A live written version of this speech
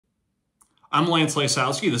I'm Lance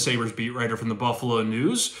Lysowski, the Sabres beat writer from the Buffalo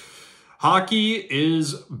News. Hockey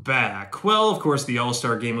is back. Well, of course, the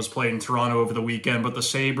All-Star game was played in Toronto over the weekend, but the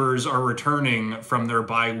Sabres are returning from their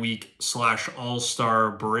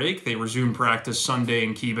bye-week/All-Star break. They resumed practice Sunday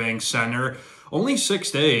in KeyBank Center, only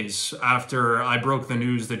 6 days after I broke the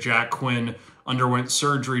news that jack-quinn underwent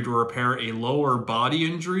surgery to repair a lower body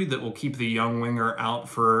injury that will keep the young winger out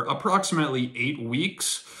for approximately 8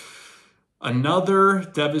 weeks. Another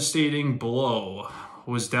devastating blow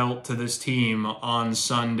was dealt to this team on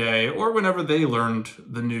Sunday, or whenever they learned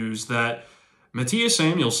the news that Mattias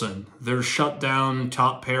Samuelsson, their shutdown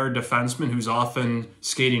top pair defenseman who's often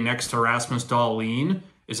skating next to Rasmus Dahlin,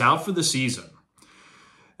 is out for the season.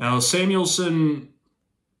 Now, Samuelsson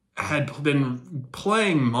had been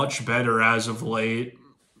playing much better as of late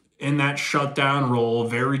in that shutdown role,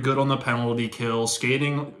 very good on the penalty kill,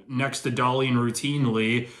 skating next to Dahlin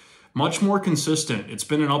routinely, much more consistent. It's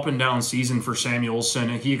been an up and down season for Samuelsson,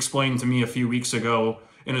 and he explained to me a few weeks ago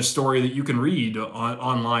in a story that you can read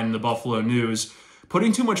online in the Buffalo News,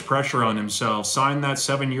 putting too much pressure on himself, signed that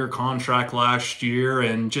 7-year contract last year,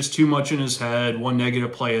 and just too much in his head. One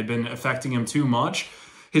negative play had been affecting him too much.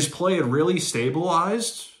 His play had really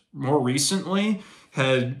stabilized more recently,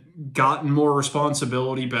 had gotten more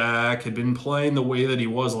responsibility back, had been playing the way that he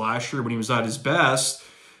was last year when he was at his best.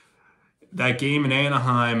 That game in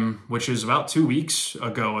Anaheim, which is about 2 weeks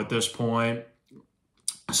ago at this point,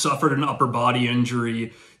 suffered an upper body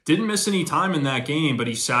injury. Didn't miss any time in that game, but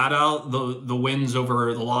he sat out the wins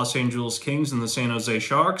over the Los Angeles Kings and the San Jose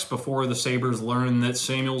Sharks before the Sabres learned that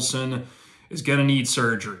Samuelsson is going to need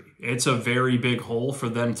surgery. It's a very big hole for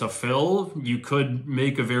them to fill. You could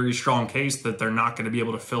make a very strong case that they're not going to be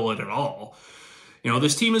able to fill it at all. You know,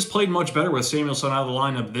 this team has played much better with Samuelsson out of the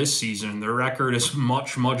lineup this season. Their record is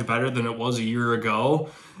much, much better than it was a year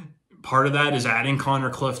ago. Part of that is adding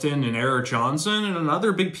Connor Clifton and Erik Johnson, and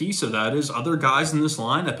another big piece of that is other guys in this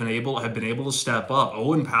lineup have been able to step up.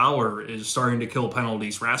 Owen-power is starting to kill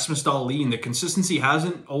penalties. Rasmus Dahlin, the consistency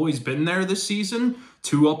hasn't always been there this season,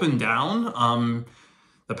 too up and down.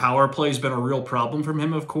 The power play has been a real problem from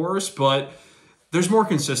him, of course, but there's more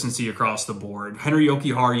consistency across the board. Henry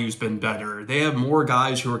Jokiharju's been better. They have more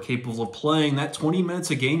guys who are capable of playing that 20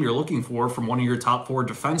 minutes a game you're looking for from one of your top 4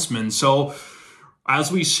 defensemen. So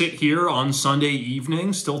as we sit here on Sunday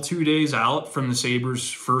evening, still 2 days out from the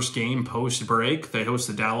Sabres' first game post-break, they host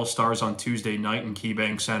the Dallas Stars on Tuesday night in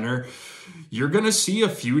KeyBank Center. You're going to see a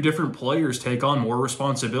few different players take on more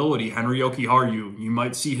responsibility. Henry Jokiharju, you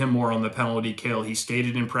might see him more on the penalty kill. He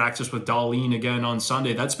skated in practice with Dahlin again on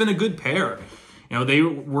Sunday. That's been a good pair. You know,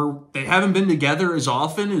 they haven't been together as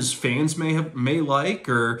often as fans may like,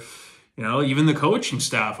 or you know, even the coaching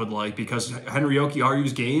staff would like, because Henry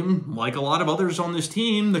Jokiharju's game, like a lot of others on this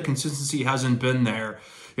team, the consistency hasn't been there.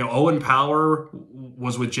 You know, Owen-power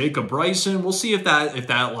was with Jacob Bryson. We'll see if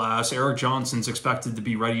that lasts. Erik Johnson's expected to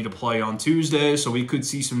be ready to play on Tuesday, so we could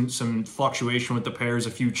see some fluctuation with the pairs,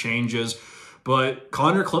 a few changes. But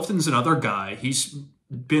Connor Clifton's another guy. He's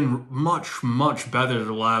been much, much better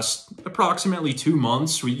the last approximately 2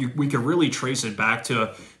 months. We could really trace it back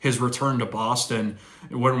to his return to Boston,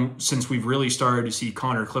 since we've really started to see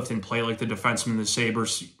Connor Clifton play like the defenseman the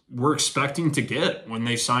Sabres were expecting to get when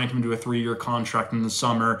they signed him to a 3-year contract in the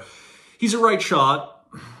summer. He's a right shot.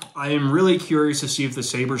 I am really curious to see if the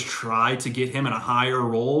Sabres try to get him in a higher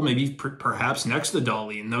role, maybe perhaps next to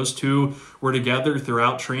Dahlin. Those two were together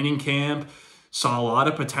throughout training camp. Saw a lot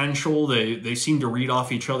of potential. They seem to read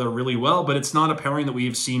off each other really well, but it's not a pairing that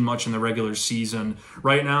we've seen much in the regular season.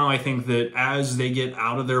 Right now, I think that as they get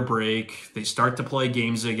out of their break, they start to play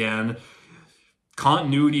games again,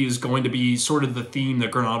 continuity is going to be sort of the theme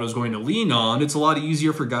that Granato is going to lean on. It's a lot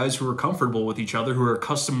easier for guys who are comfortable with each other, who are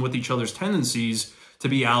accustomed with each other's tendencies, to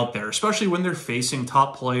be out there, especially when they're facing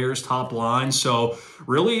top players, top lines. So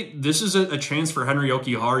really, this is a chance for Henry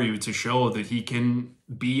Jokiharju to show that he can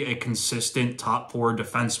be a consistent top 4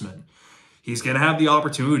 defenseman. He's going to have the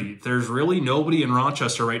opportunity. There's really nobody in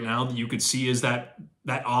Rochester right now that you could see as that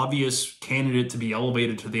obvious candidate to be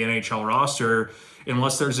elevated to the NHL roster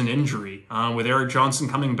unless there's an injury. With Erik Johnson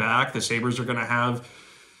coming back, the Sabres are going to have,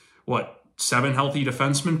 7 healthy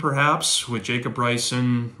defensemen perhaps, with Jacob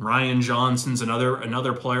Bryson. Ryan Johnson's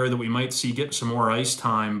another player that we might see get some more ice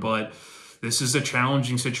time, but this is a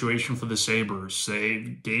challenging situation for the Sabres. They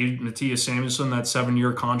gave Mattias Samuelsson that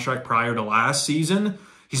 7-year contract prior to last season.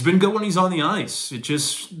 He's been good when he's on the ice.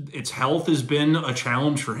 Its health has been a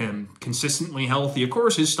challenge for him. Consistently healthy. Of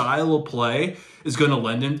course, his style of play is going to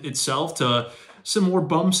lend itself to some more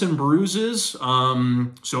bumps and bruises.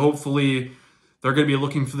 So hopefully they're going to be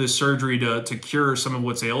looking for this surgery to cure some of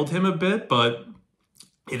what's ailed him a bit. But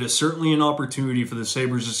It is certainly an opportunity for the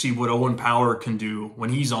Sabres to see what Owen-Power can do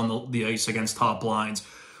when he's on the ice against top lines.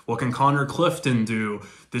 What can Connor Clifton do?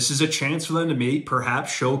 This is a chance for them to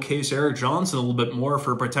perhaps showcase Erik Johnson a little bit more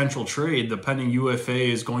for a potential trade. The pending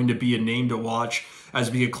UFA is going to be a name to watch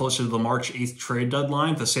as we get closer to the March 8th trade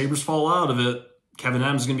deadline. If the Sabres fall out of it, Kevin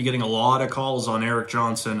Adams is going to be getting a lot of calls on Erik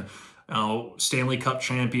Johnson. Stanley Cup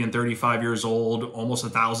champion, 35 years old, almost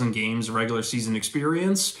 1,000 games of regular season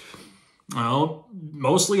experience.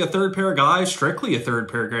 Mostly a third pair guy, strictly a third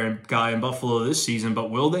pair guy in Buffalo this season, but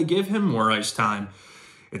will they give him more ice time?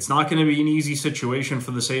 It's not going to be an easy situation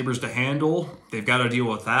for the Sabres to handle. They've got to deal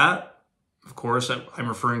with that. Of course, I'm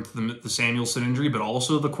referring to the Samuelsson injury, but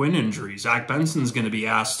also the Quinn injury. Zach Benson's going to be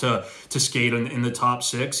asked to skate in the top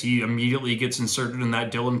six. He immediately gets inserted in that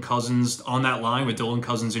Dylan Cousins, on that line with Dylan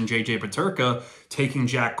Cousins and JJ Peterka, taking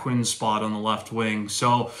Jack Quinn's spot on the left wing.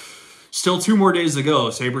 So still 2 more days to go.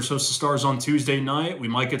 Sabres host the Stars on Tuesday night. We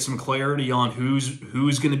might get some clarity on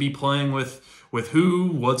who's going to be playing with who,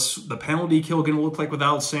 what's the penalty kill going to look like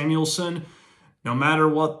without Samuelsson. No matter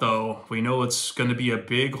what, though, we know it's going to be a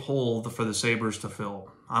big hole for the Sabres to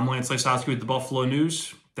fill. I'm Lance Lysowski with the Buffalo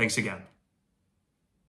News. Thanks again.